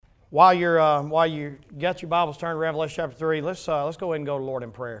While you got your Bibles turned to Revelation chapter 3, let's go ahead and go to the Lord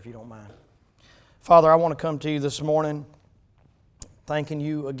in prayer if you don't mind. Father, I want to come to you this morning thanking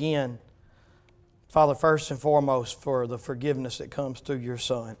you again, Father, first and foremost for the forgiveness that comes through your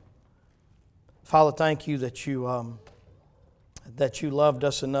Son. Father, thank you that you loved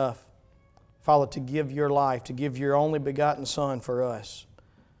us enough, Father, to give your life, to give your only begotten Son for us.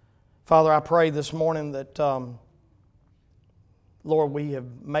 Father, I pray this morning that, Lord, we have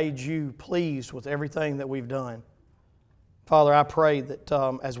made you pleased with everything that we've done. Father, I pray that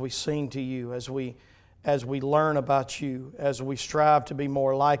as we sing to you, as we learn about you, as we strive to be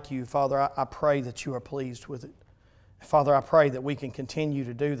more like you, Father, I pray that you are pleased with it. Father, I pray that we can continue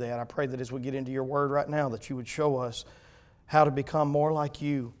to do that. I pray that as we get into your word right now, that you would show us how to become more like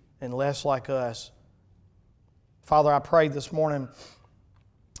you and less like us. Father, I pray this morning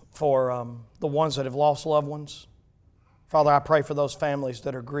for the ones that have lost loved ones. Father, I pray for those families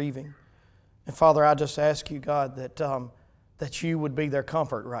that are grieving. And Father, I just ask you, God, that you would be their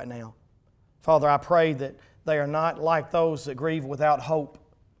comfort right now. Father, I pray that they are not like those that grieve without hope.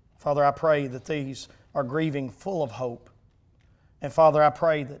 Father, I pray that these are grieving full of hope. And Father, I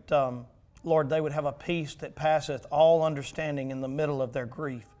pray that, Lord, they would have a peace that passeth all understanding in the middle of their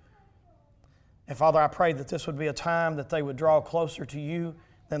grief. And Father, I pray that this would be a time that they would draw closer to you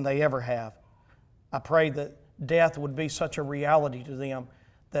than they ever have. I pray that death would be such a reality to them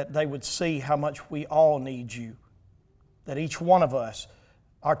that they would see how much we all need you. That each one of us,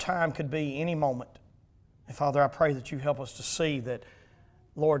 our time could be any moment. And Father, I pray that you help us to see that,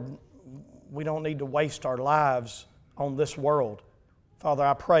 Lord, we don't need to waste our lives on this world. Father,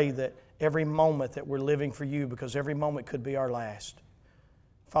 I pray that every moment that we're living for you, because every moment could be our last.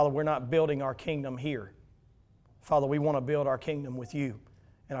 Father, we're not building our kingdom here. Father, we want to build our kingdom with you.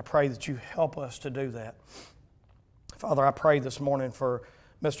 And I pray that you help us to do that. Father, I pray this morning for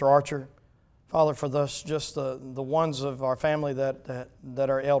Mr. Archer. Father, for just the ones of our family that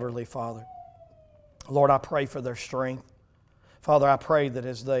are elderly, Father. Lord, I pray for their strength. Father, I pray that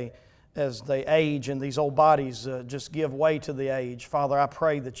as they age and these old bodies just give way to the age, Father, I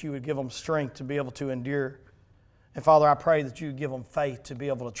pray that you would give them strength to be able to endure. And Father, I pray that you would give them faith to be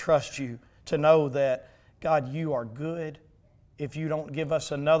able to trust you, to know that, God, you are good. If you don't give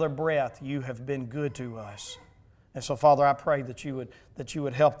us another breath, you have been good to us. And so, Father, I pray that you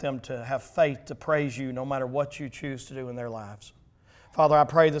would help them to have faith to praise you no matter what you choose to do in their lives. Father, I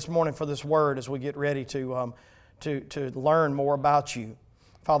pray this morning for this word as we get ready to learn more about you.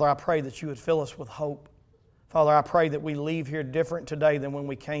 Father, I pray that you would fill us with hope. Father, I pray that we leave here different today than when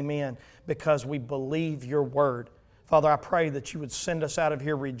we came in because we believe your word. Father, I pray that you would send us out of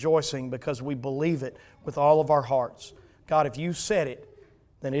here rejoicing because we believe it with all of our hearts. God, if you said it,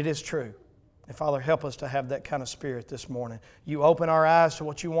 then it is true. And Father, help us to have that kind of spirit this morning. You open our eyes to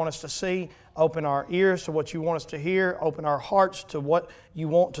what you want us to see, open our ears to what you want us to hear, open our hearts to what you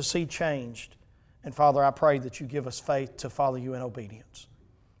want to see changed. And Father, I pray that you give us faith to follow you in obedience.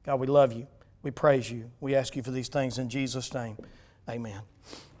 God, we love you. We praise you. We ask you for these things in Jesus' name. Amen.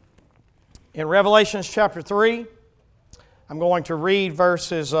 In Revelation chapter 3, I'm going to read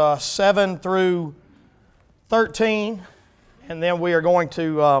verses 7 through 13. And then we are going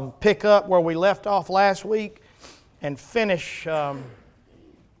to pick up where we left off last week and finish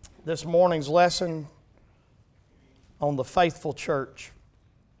this morning's lesson on the faithful church.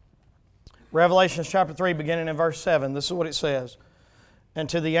 Revelation chapter 3, beginning in verse 7, this is what it says. And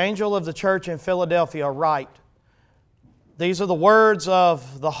to the angel of the church in Philadelphia write, these are the words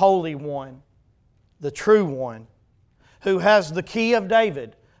of the Holy One, the true One, who has the key of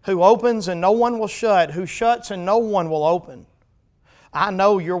David, who opens and no one will shut, who shuts and no one will open. I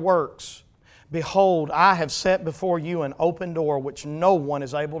know your works. Behold, I have set before you an open door which no one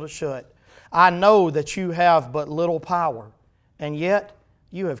is able to shut. I know that you have but little power, and yet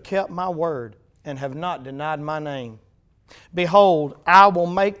you have kept my word and have not denied my name. Behold, I will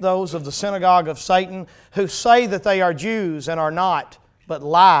make those of the synagogue of Satan who say that they are Jews and are not, but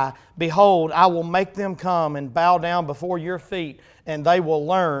lie. Behold, I will make them come and bow down before your feet, and they will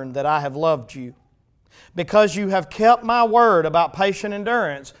learn that I have loved you. Because you have kept my word about patient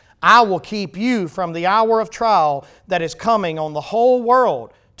endurance, I will keep you from the hour of trial that is coming on the whole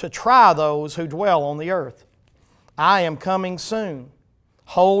world to try those who dwell on the earth. I am coming soon.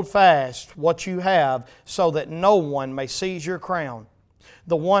 Hold fast what you have so that no one may seize your crown.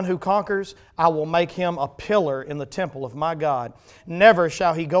 The one who conquers, I will make him a pillar in the temple of my God. Never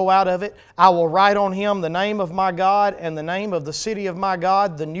shall he go out of it. I will write on him the name of my God and the name of the city of my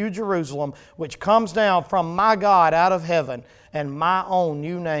God, the New Jerusalem, which comes down from my God out of heaven, and my own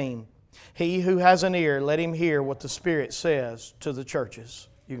new name. He who has an ear, let him hear what the Spirit says to the churches.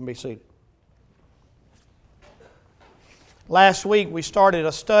 You can be seated. Last week we started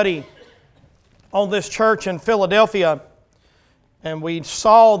a study on this church in Philadelphia, and we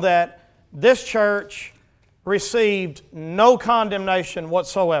saw that this church received no condemnation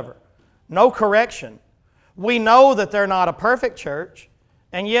whatsoever, no correction. We know that they're not a perfect church,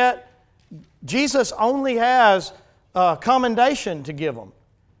 and yet Jesus only has commendation to give them.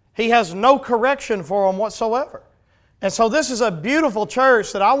 He has no correction for them whatsoever. And so this is a beautiful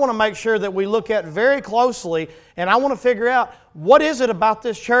church that I want to make sure that we look at very closely, and I want to figure out what is it about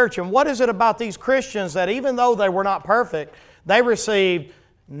this church and what is it about these Christians that even though they were not perfect, they received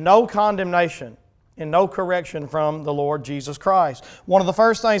no condemnation and no correction from the Lord Jesus Christ. One of the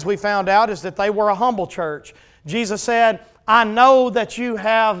first things we found out is that they were a humble church. Jesus said, "I know that you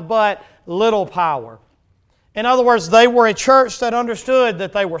have but little power." In other words, they were a church that understood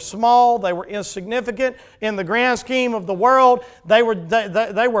that they were small, they were insignificant in the grand scheme of the world. They were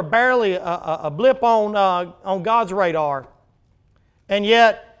barely a blip on God's radar. And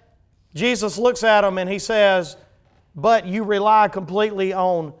yet, Jesus looks at them and He says, "But you rely completely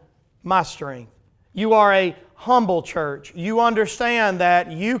on my strength. You are a humble church. You understand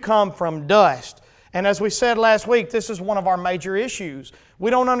that you come from dust." And as we said last week, this is one of our major issues.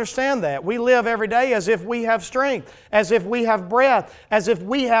 We don't understand that. We live every day as if we have strength, as if we have breath, as if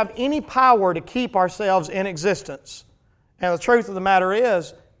we have any power to keep ourselves in existence. And the truth of the matter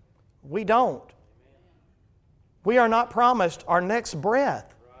is, we don't. We are not promised our next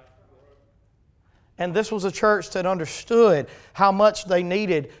breath. And this was a church that understood how much they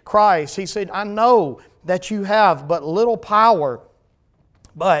needed Christ. He said, "I know that you have but little power,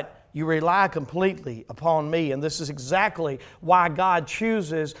 but you rely completely upon me." And this is exactly why God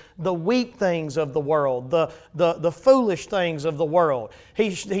chooses the weak things of the world, the foolish things of the world.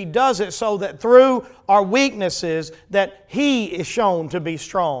 He does it so that through our weaknesses that He is shown to be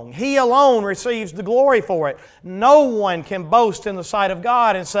strong. He alone receives the glory for it. No one can boast in the sight of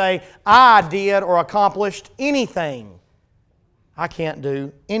God and say, "I did or accomplished anything." I can't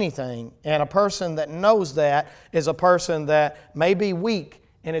do anything. And a person that knows that is a person that may be weak.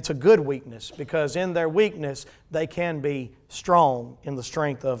 And it's a good weakness, because in their weakness, they can be strong in the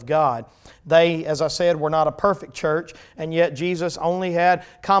strength of God. They, as I said, were not a perfect church, and yet Jesus only had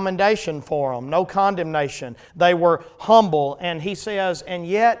commendation for them, no condemnation. They were humble, and He says, "And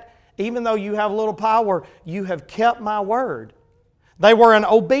yet, even though you have little power, you have kept my word." They were an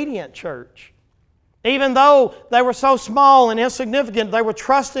obedient church. Even though they were so small and insignificant, they were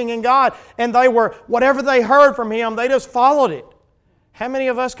trusting in God, and they were, whatever they heard from Him, they just followed it. How many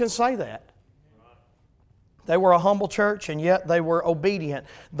of us can say that? They were a humble church, and yet they were obedient.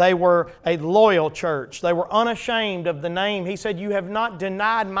 They were a loyal church. They were unashamed of the name. He said, "You have not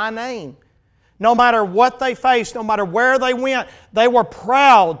denied my name." No matter what they faced, no matter where they went, they were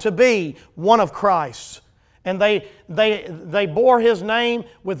proud to be one of Christ's. And they bore His name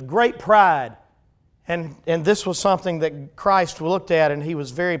with great pride. And this was something that Christ looked at and He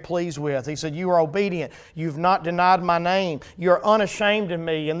was very pleased with. He said, "You are obedient. You've not denied my name. You're unashamed of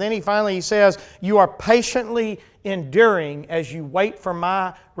me." And then He says, "You are patiently enduring as you wait for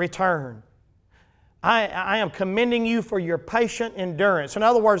my return." I am commending you for your patient endurance. In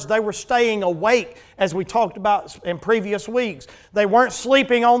other words, they were staying awake, as we talked about in previous weeks. They weren't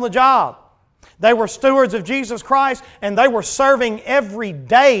sleeping on the job. They were stewards of Jesus Christ, and they were serving every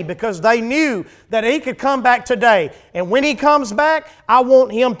day because they knew that He could come back today. And when He comes back, I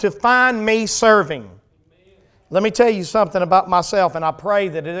want Him to find me serving. Let me tell you something about myself, and I pray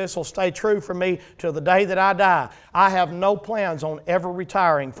that this will stay true for me till the day that I die. I have no plans on ever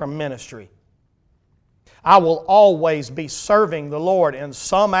retiring from ministry. I will always be serving the Lord in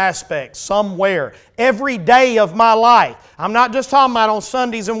some aspect, somewhere, every day of my life. I'm not just talking about on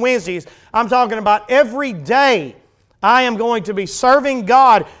Sundays and Wednesdays. I'm talking about every day I am going to be serving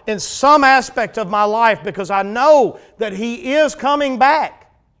God in some aspect of my life, because I know that He is coming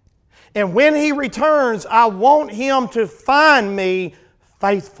back. And when He returns, I want Him to find me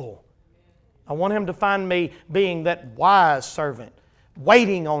faithful. I want Him to find me being that wise servant,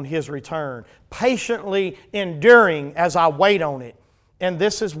 waiting on His return, patiently enduring as I wait on it. And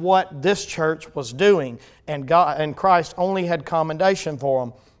this is what this church was doing, and Christ only had commendation for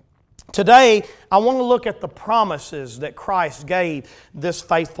them. Today, I want to look at the promises that Christ gave this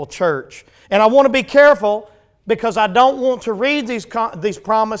faithful church. And I want to be careful, because I don't want to read these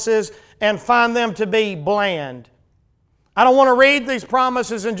promises and find them to be bland. I don't want to read these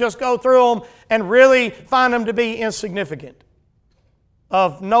promises and just go through them and really find them to be insignificant,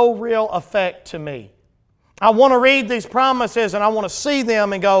 of no real effect to me. I want to read these promises and I want to see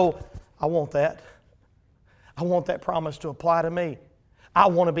them and go, I want that. I want that promise to apply to me. I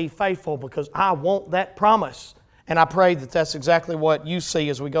want to be faithful because I want that promise. And I pray that that's exactly what you see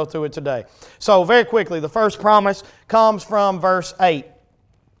as we go through it today. So very quickly, the first promise comes from verse 8.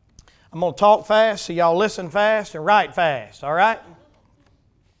 I'm going to talk fast, so y'all listen fast and write fast, all right?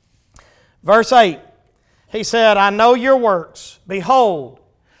 Verse 8, he said, I know your works. Behold,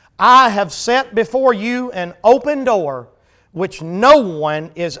 I have set before you an open door which no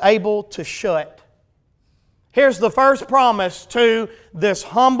one is able to shut. Here's the first promise to this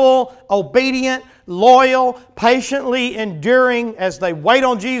humble, obedient, loyal, patiently enduring as they wait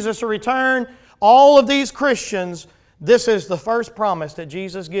on Jesus to return. All of these Christians, this is the first promise that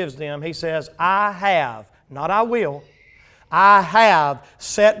Jesus gives them. He says, I have, not I will, I have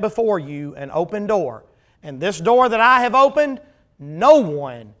set before you an open door. And this door that I have opened, no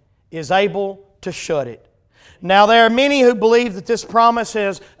one is able to shut it. Now, there are many who believe that this promise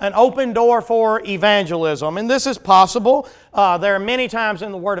is an open door for evangelism, and this is possible. There are many times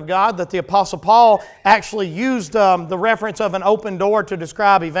in the Word of God that the Apostle Paul actually used the reference of an open door to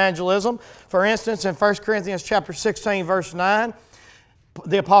describe evangelism. For instance, in 1 Corinthians chapter 16, verse 9,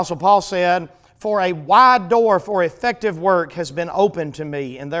 the Apostle Paul said, For a wide door for effective work has been opened to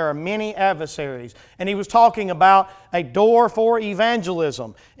me, and there are many adversaries. And he was talking about a door for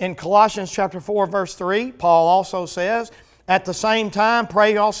evangelism. In Colossians chapter 4, verse 3, Paul also says, At the same time,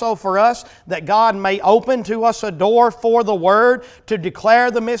 pray also for us that God may open to us a door for the Word to declare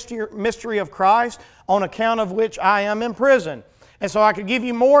the mystery of Christ, on account of which I am in prison. And so I could give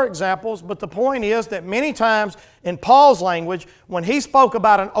you more examples, but the point is that many times in Paul's language, when he spoke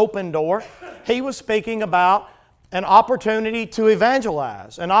about an open door, he was speaking about an opportunity to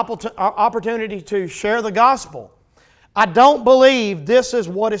evangelize, an opportunity to share the gospel. I don't believe this is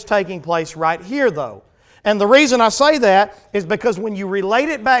what is taking place right here, though. And the reason I say that is because when you relate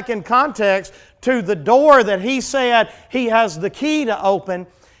it back in context to the door that he said he has the key to open,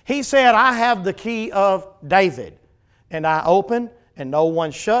 he said, I have the key of David. And I open, and no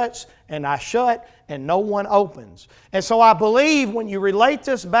one shuts, and I shut, and no one opens. And so I believe when you relate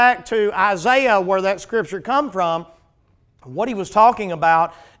this back to Isaiah, where that scripture come from, what he was talking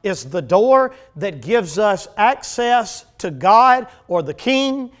about is the door that gives us access to God or the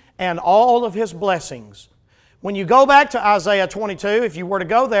King and all of His blessings. When you go back to Isaiah 22, if you were to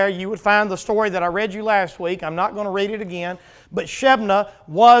go there, you would find the story that I read you last week. I'm not going to read it again. But Shebna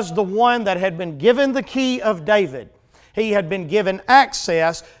was the one that had been given the key of David. He had been given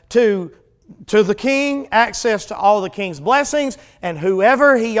access to the king, access to all the king's blessings, and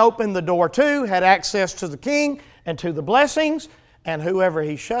whoever he opened the door to had access to the king and to the blessings, and whoever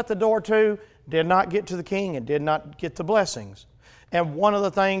he shut the door to did not get to the king and did not get the blessings. And one of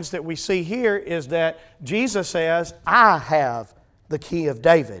the things that we see here is that Jesus says, I have the key of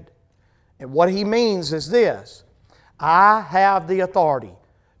David. And what he means is this: I have the authority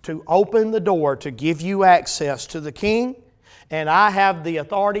to open the door to give you access to the King, and I have the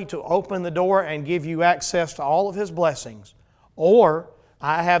authority to open the door and give you access to all of His blessings. Or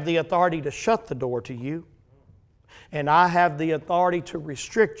I have the authority to shut the door to you, and I have the authority to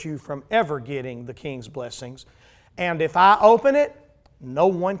restrict you from ever getting the King's blessings. And if I open it, no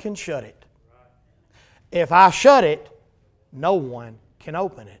one can shut it. If I shut it, no one can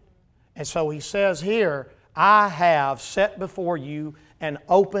open it. And so he says here, I have set before you an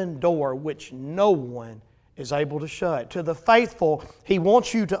open door which no one is able to shut. To the faithful, he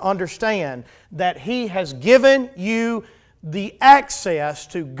wants you to understand that he has given you the access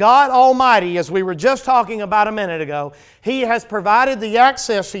to God Almighty, as we were just talking about a minute ago. He has provided the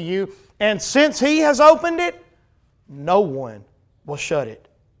access to you, and since he has opened it, no one will shut it.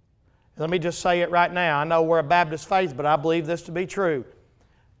 Let me just say it right now. I know we're a Baptist faith, but I believe this to be true.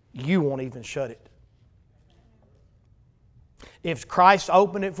 You won't even shut it. If Christ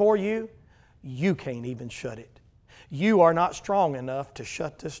opened it for you, you can't even shut it. You are not strong enough to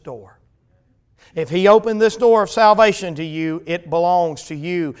shut this door. If He opened this door of salvation to you, it belongs to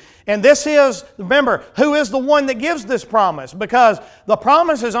you. And this is, remember, who is the one that gives this promise? Because the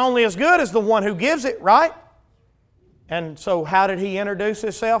promise is only as good as the one who gives it, right? And so how did He introduce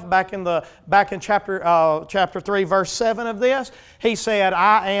Himself back in chapter 3, verse 7 of this? He said,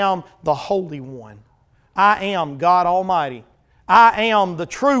 I am the Holy One. I am God Almighty. I am the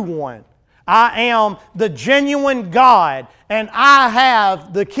true one. I am the genuine God, and I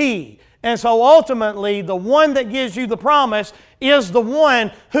have the key. And so ultimately, the one that gives you the promise is the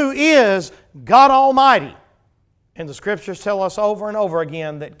one who is God Almighty. And the Scriptures tell us over and over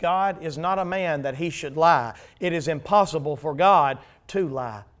again that God is not a man that He should lie. It is impossible for God to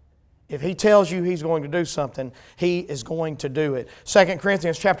lie. If He tells you He's going to do something, He is going to do it. 2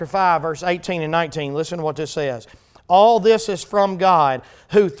 Corinthians chapter 5, verse 18 and 19, listen to what this says. All this is from God,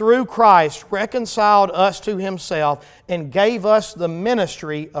 who through Christ reconciled us to Himself and gave us the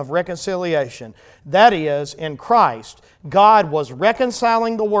ministry of reconciliation. That is, in Christ, God was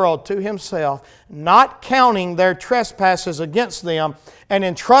reconciling the world to Himself, not counting their trespasses against them, and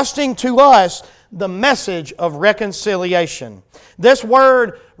entrusting to us the message of reconciliation. This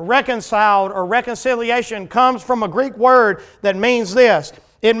word reconciled or reconciliation comes from a Greek word that means this.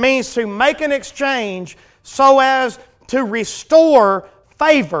 It means to make an exchange so as to restore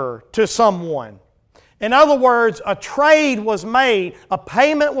favor to someone. In other words, a trade was made, a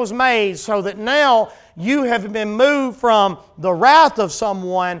payment was made so that now you have been moved from the wrath of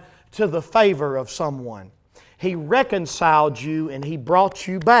someone to the favor of someone. He reconciled you and He brought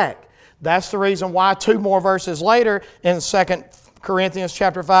you back. That's the reason why 2 more verses later in 2 Corinthians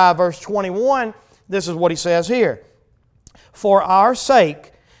chapter 5, verse 21, this is what he says here. For our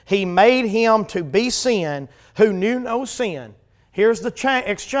sake He made Him to be sin who knew no sin. Here's the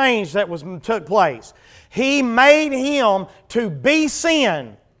exchange that took place. He made Him to be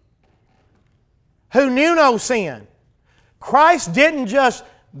sin who knew no sin. Christ didn't just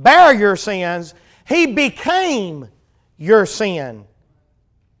bear your sins, He became your sin.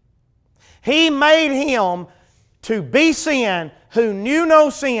 He made Him to be sin who knew no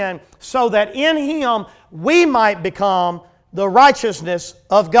sin, so that in Him we might become the righteousness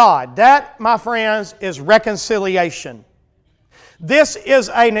of God. That, my friends, is reconciliation. This is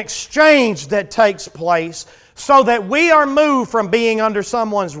an exchange that takes place so that we are moved from being under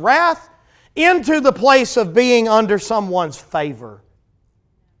someone's wrath into the place of being under someone's favor.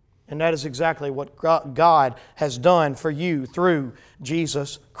 And that is exactly what God has done for you through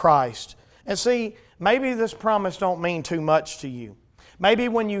Jesus Christ. And see, maybe this promise don't mean too much to you. Maybe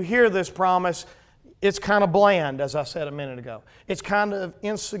when you hear this promise, it's kind of bland, as I said a minute ago. It's kind of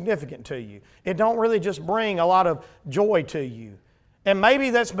insignificant to you. It don't really just bring a lot of joy to you. And maybe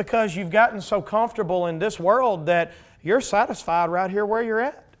that's because you've gotten so comfortable in this world that you're satisfied right here where you're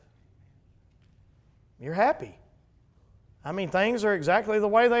at. You're happy. I mean, things are exactly the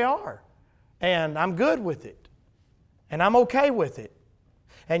way they are. And I'm good with it. And I'm okay with it.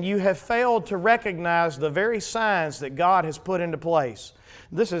 And you have failed to recognize the very signs that God has put into place.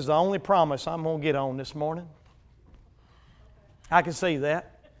 This is the only promise I'm going to get on this morning. I can see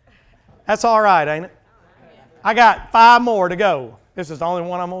that. That's all right, ain't it? I got 5 more to go. This is the only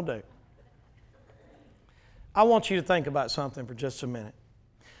one I'm going to do. I want you to think about something for just a minute.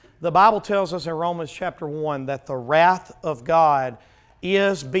 The Bible tells us in Romans chapter 1 that the wrath of God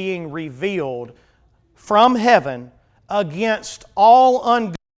is being revealed from heaven against all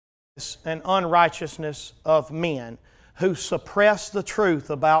ungodliness and unrighteousness of men who suppress the truth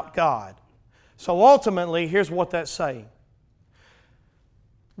about God. So ultimately, here's what that's saying.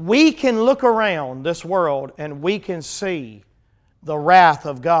 We can look around this world and we can see the wrath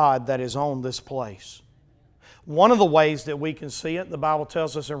of God that is on this place. One of the ways that we can see it, the Bible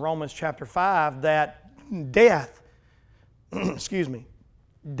tells us in Romans chapter 5 that death,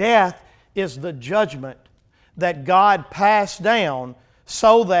 death is the judgment that God passed down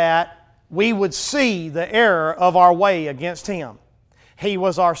so that we would see the error of our way against Him. He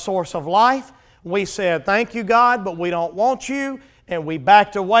was our source of life. We said, thank you, God, but we don't want you. And we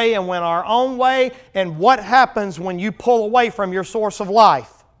backed away and went our own way. And what happens when you pull away from your source of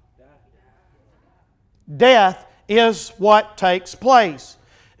life? Death is what takes place.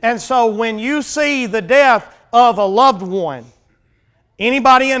 And so when you see the death of a loved one,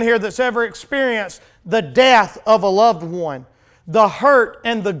 anybody in here that's ever experienced the death of a loved one, the hurt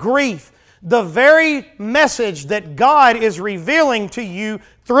and the grief, the very message that God is revealing to you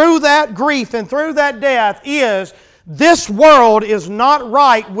through that grief and through that death is, this world is not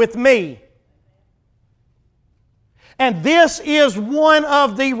right with me. And this is one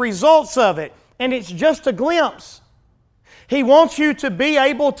of the results of it. And it's just a glimpse. He wants you to be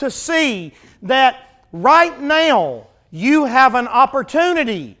able to see that right now you have an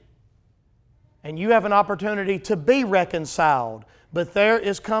opportunity. And you have an opportunity to be reconciled. But there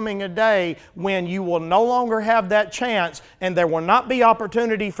is coming a day when you will no longer have that chance, and there will not be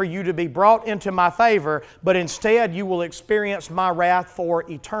opportunity for you to be brought into my favor, but instead you will experience my wrath for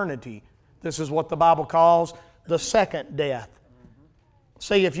eternity. This is what the Bible calls the second death.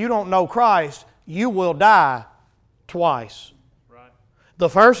 See, if you don't know Christ, you will die twice. Right. The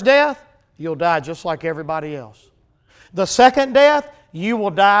first death, you'll die just like everybody else. The second death, you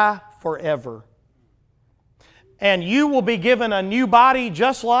will die forever. And you will be given a new body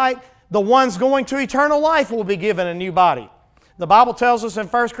just like the ones going to eternal life will be given a new body. The Bible tells us in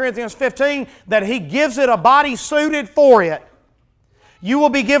 1 Corinthians 15 that He gives it a body suited for it. You will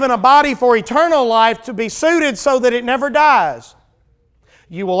be given a body for eternal life to be suited so that it never dies.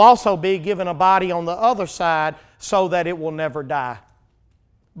 You will also be given a body on the other side so that it will never die,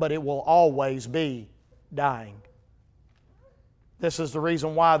 but it will always be dying. This is the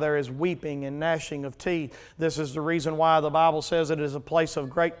reason why there is weeping and gnashing of teeth. This is the reason why the Bible says it is a place of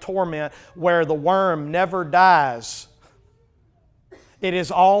great torment where the worm never dies. It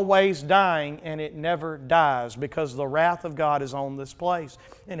is always dying and it never dies because the wrath of God is on this place.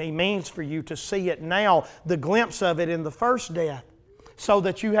 And He means for you to see it now, the glimpse of it in the first death, so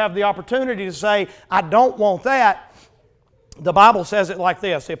that you have the opportunity to say, I don't want that. The Bible says it like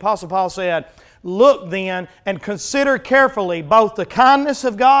this. The Apostle Paul said, look then and consider carefully both the kindness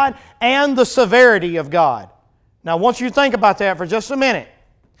of God and the severity of God. Now I want you to think about that for just a minute.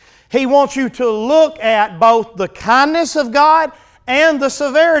 He wants you to look at both the kindness of God and the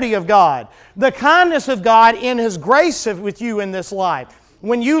severity of God. The kindness of God in His grace with you in this life.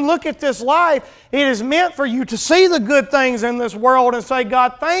 When you look at this life, it is meant for you to see the good things in this world and say,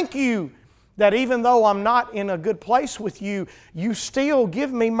 God, thank you that even though I'm not in a good place with you, you still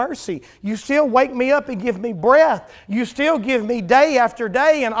give me mercy. You still wake me up and give me breath. You still give me day after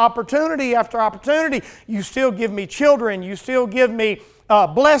day and opportunity after opportunity. You still give me children. You still give me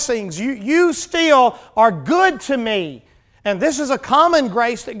blessings. You still are good to me. And this is a common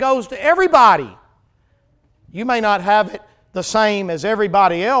grace that goes to everybody. You may not have it the same as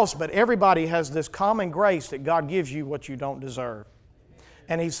everybody else, but everybody has this common grace that God gives you what you don't deserve.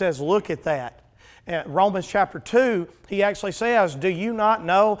 And He says, look at that. Romans chapter 2, he actually says, do you not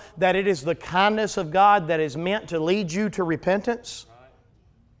know that it is the kindness of God that is meant to lead you to repentance?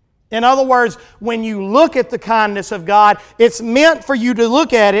 In other words, when you look at the kindness of God, it's meant for you to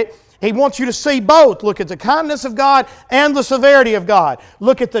look at it. He wants you to see both. Look at the kindness of God and the severity of God.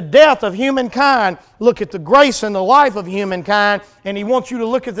 Look at the death of humankind. Look at the grace and the life of humankind. And He wants you to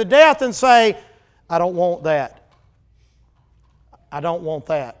look at the death and say, I don't want that. I don't want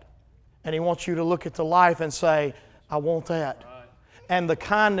that. And He wants you to look at the life and say, I want that. And the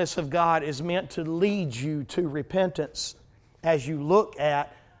kindness of God is meant to lead you to repentance as you look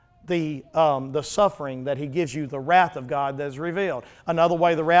at the suffering that He gives you, the wrath of God that is revealed. Another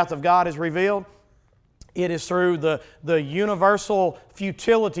way the wrath of God is revealed, it is through the universal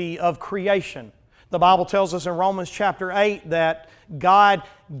futility of creation. The Bible tells us in Romans chapter 8 that God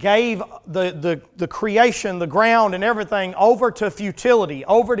gave the creation, the ground and everything over to futility,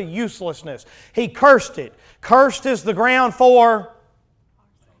 over to uselessness. He cursed it. Cursed is the ground for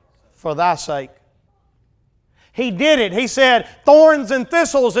thy sake. He did it. He said, thorns and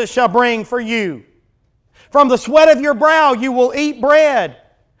thistles it shall bring for you. From the sweat of your brow you will eat bread.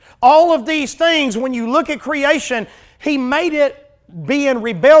 All of these things, when you look at creation, He made it be in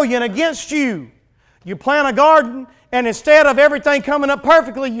rebellion against you. You plant a garden, and instead of everything coming up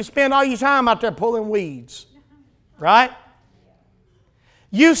perfectly, you spend all your time out there pulling weeds. Right?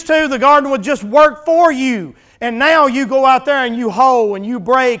 Used to, the garden would just work for you. And now you go out there and you hoe and you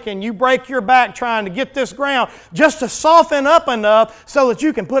break your back trying to get this ground just to soften up enough so that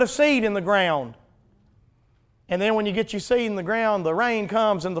you can put a seed in the ground. And then when you get your seed in the ground, the rain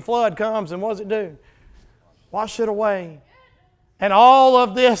comes and the flood comes, and what does it do? Wash it away. And all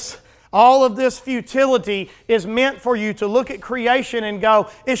of this futility is meant for you to look at creation and go,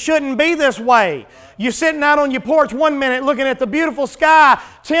 it shouldn't be this way. You're sitting out on your porch 1 minute looking at the beautiful sky.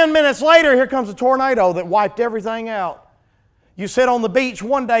 10 minutes later, here comes a tornado that wiped everything out. You sit on the beach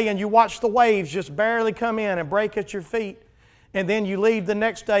one day and you watch the waves just barely come in and break at your feet. And then you leave the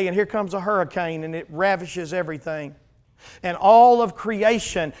next day and here comes a hurricane and it ravishes everything. And all of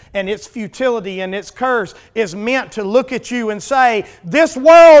creation and its futility and its curse is meant to look at you and say, this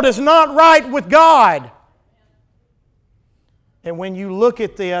world is not right with God. And when you look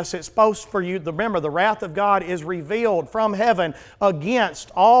at this, it's supposed for you, remember, the wrath of God is revealed from heaven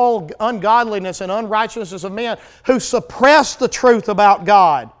against all ungodliness and unrighteousness of men who suppress the truth about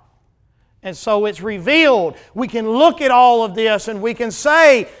God. And so it's revealed. We can look at all of this and we can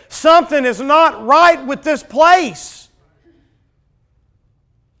say, something is not right with this place.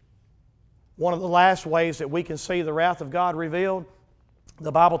 One of the last ways that we can see the wrath of God revealed,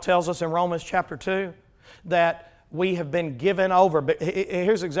 the Bible tells us in Romans chapter 2 that we have been given over. But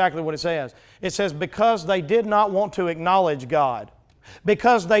here's exactly what it says. It says, because they did not want to acknowledge God,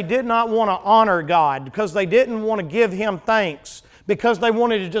 because they did not want to honor God, because they didn't want to give Him thanks, because they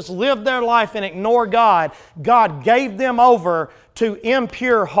wanted to just live their life and ignore God, God gave them over to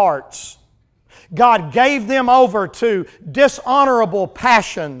impure hearts. God gave them over to dishonorable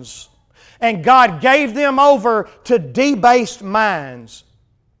passions. And God gave them over to debased minds.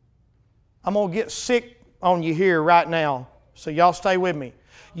 I'm going to get sick on you here right now. So y'all stay with me.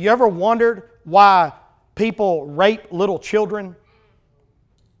 You ever wondered why people rape little children?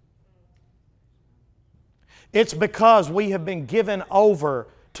 It's because we have been given over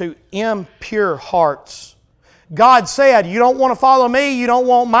to impure hearts. God said, you don't want to follow me, you don't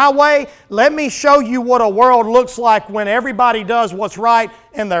want my way, let me show you what a world looks like when everybody does what's right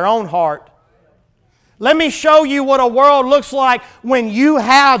in their own heart. Let me show you what a world looks like when you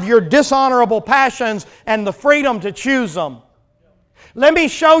have your dishonorable passions and the freedom to choose them. Let me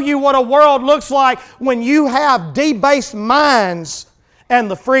show you what a world looks like when you have debased minds and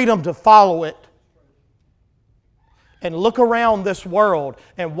the freedom to follow it. And look around this world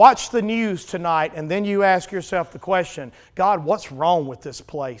and watch the news tonight, and then you ask yourself the question, God, what's wrong with this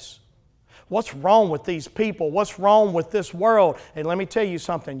place? What's wrong with these people? What's wrong with this world? And let me tell you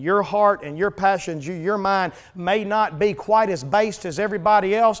something, your heart and your passions, your mind may not be quite as based as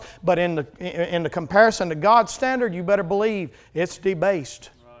everybody else, but in the comparison to God's standard, you better believe it's debased.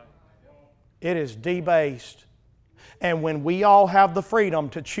 It is debased. And when we all have the freedom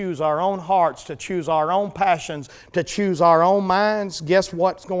to choose our own hearts, to choose our own passions, to choose our own minds, guess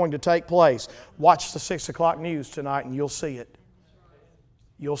what's going to take place? Watch the 6 o'clock news tonight and you'll see it.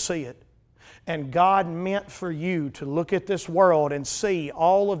 You'll see it. And God meant for you to look at this world and see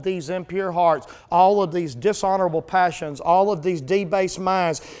all of these impure hearts, all of these dishonorable passions, all of these debased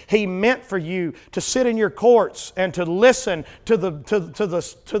minds. He meant for you to sit in your courts and to listen to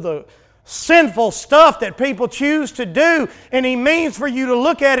the sinful stuff that people choose to do. And He means for you to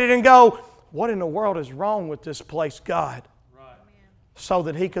look at it and go, what in the world is wrong with this place, God? Right. So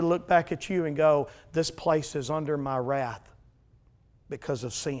that He could look back at you and go, this place is under my wrath because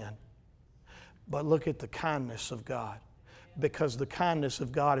of sin. But look at the kindness of God, because the kindness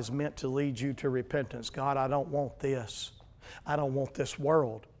of God is meant to lead you to repentance. God, I don't want this. I don't want this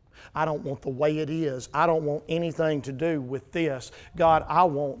world. I don't want the way it is. I don't want anything to do with this. God, I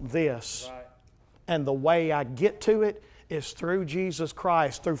want this. Right. And the way I get to it is through Jesus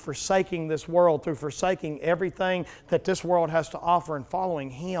Christ, through forsaking this world, through forsaking everything that this world has to offer and following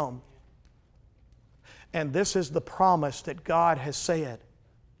Him. And this is the promise that God has said.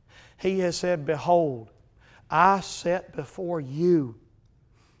 He has said, behold, I set before you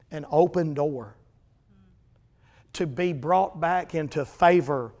an open door to be brought back into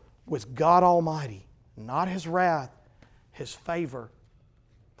favor with God Almighty, not His wrath, His favor.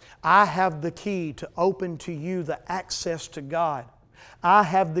 I have the key to open to you the access to God. I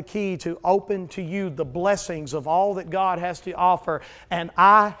have the key to open to you the blessings of all that God has to offer. And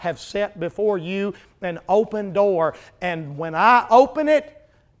I have set before you an open door. And when I open it,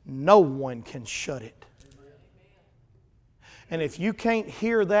 no one can shut it. And if you can't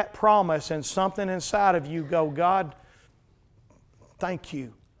hear that promise and something inside of you go, God, thank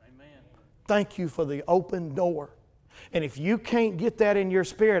you. Thank you for the open door. And if you can't get that in your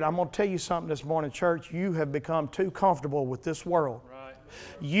spirit, I'm going to tell you something this morning, church. You have become too comfortable with this world. Right.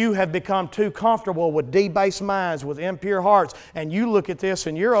 You have become too comfortable with debased minds, with impure hearts. And you look at this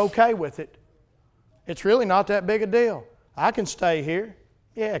and you're okay with it. It's really not that big a deal. I can stay here.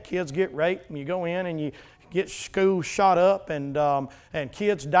 Yeah, kids get raped and you go in and you get schools shot up and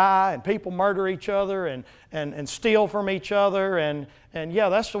kids die and people murder each other and steal from each other and yeah,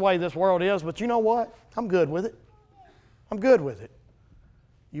 that's the way this world is. But you know what? I'm good with it. I'm good with it.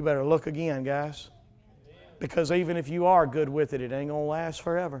 You better look again, guys. Because even if you are good with it, it ain't going to last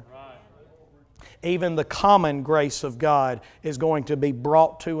forever. Even the common grace of God is going to be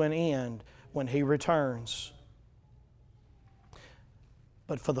brought to an end when He returns.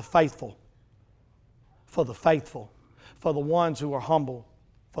 But for the faithful, for the ones who are humble,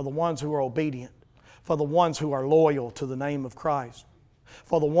 for the ones who are obedient, for the ones who are loyal to the name of Christ,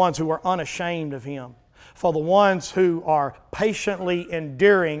 for the ones who are unashamed of Him, for the ones who are patiently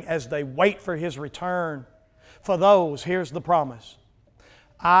enduring as they wait for His return. For those, here's the promise.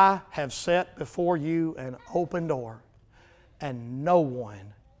 I have set before you an open door, and no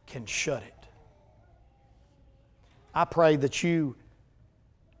one can shut it. I pray that you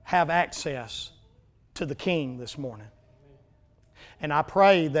have access to the King this morning. And I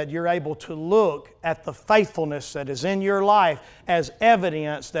pray that you're able to look at the faithfulness that is in your life as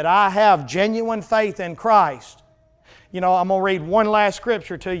evidence that I have genuine faith in Christ. You know, I'm going to read one last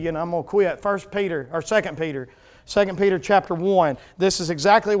scripture to you and I'm going to quit. 2 Peter chapter 1. This is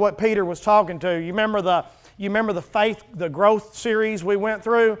exactly what Peter was talking to. You remember the faith, the growth series we went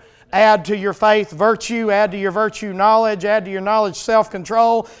through? Add to your faith virtue, add to your virtue knowledge, add to your knowledge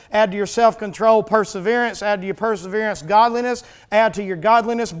self-control, add to your self-control perseverance, add to your perseverance godliness, add to your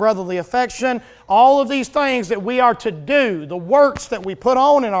godliness brotherly affection. All of these things that we are to do, the works that we put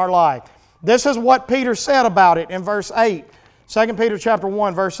on in our life. This is what Peter said about it in verse 8. 2 Peter chapter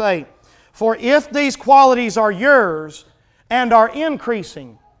 1, verse 8. For if these qualities are yours and are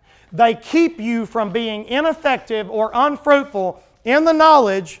increasing, they keep you from being ineffective or unfruitful in the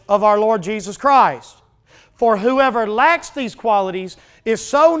knowledge of our Lord Jesus Christ. For whoever lacks these qualities is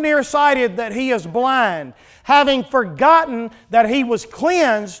so nearsighted that he is blind, having forgotten that he was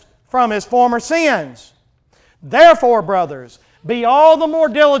cleansed from his former sins. Therefore, brothers, be all the more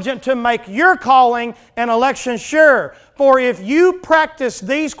diligent to make your calling and election sure. For if you practice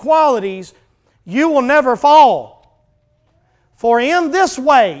these qualities, you will never fall. For in this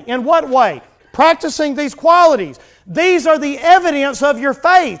way, in what way? Practicing these qualities. These are the evidence of your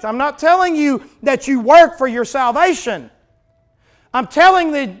faith. I'm not telling you that you work for your salvation. I'm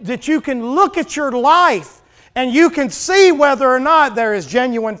telling you that you can look at your life and you can see whether or not there is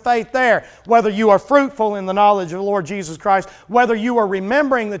genuine faith there. Whether you are fruitful in the knowledge of the Lord Jesus Christ. Whether you are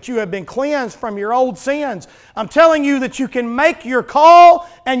remembering that you have been cleansed from your old sins. I'm telling you that you can make your call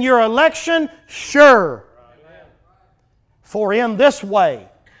and your election sure. For in this way,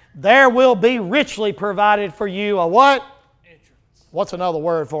 there will be richly provided for you a what? Entrance. What's another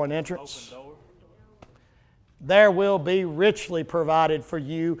word for an entrance? Open door. There will be richly provided for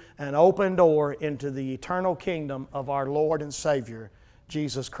you an open door into the eternal kingdom of our Lord and Savior,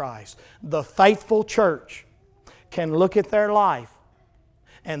 Jesus Christ. The faithful church can look at their life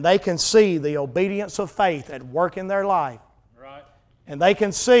and they can see the obedience of faith at work in their life. Right. And they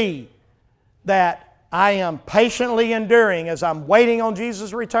can see that I am patiently enduring as I'm waiting on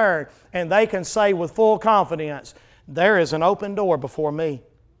Jesus' return. And they can say with full confidence, there is an open door before me.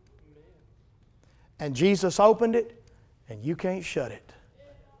 And Jesus opened it, and you can't shut it.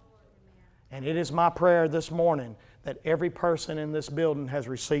 And it is my prayer this morning that every person in this building has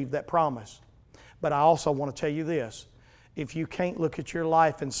received that promise. But I also want to tell you this. If you can't look at your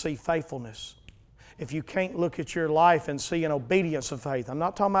life and see faithfulness, if you can't look at your life and see an obedience of faith, I'm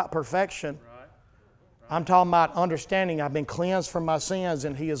not talking about perfection. I'm talking about understanding I've been cleansed from my sins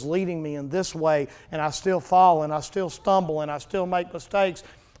and He is leading me in this way, and I still fall and I still stumble and I still make mistakes,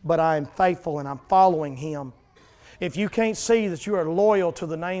 but I am faithful and I'm following Him. If you can't see that you are loyal to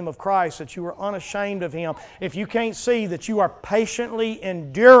the name of Christ, that you are unashamed of Him, if you can't see that you are patiently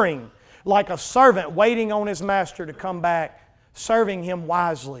enduring like a servant waiting on his master to come back, serving Him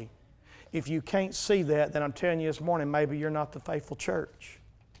wisely, if you can't see that, then I'm telling you this morning, maybe you're not the faithful church.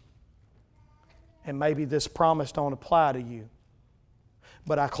 And maybe this promise don't apply to you.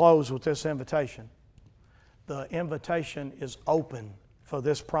 But I close with this invitation. The invitation is open for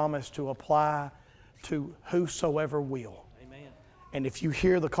this promise to apply to whosoever will. Amen. And if you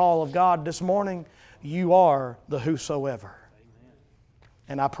hear the call of God this morning, you are the whosoever. Amen.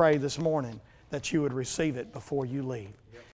 And I pray this morning that you would receive it before you leave.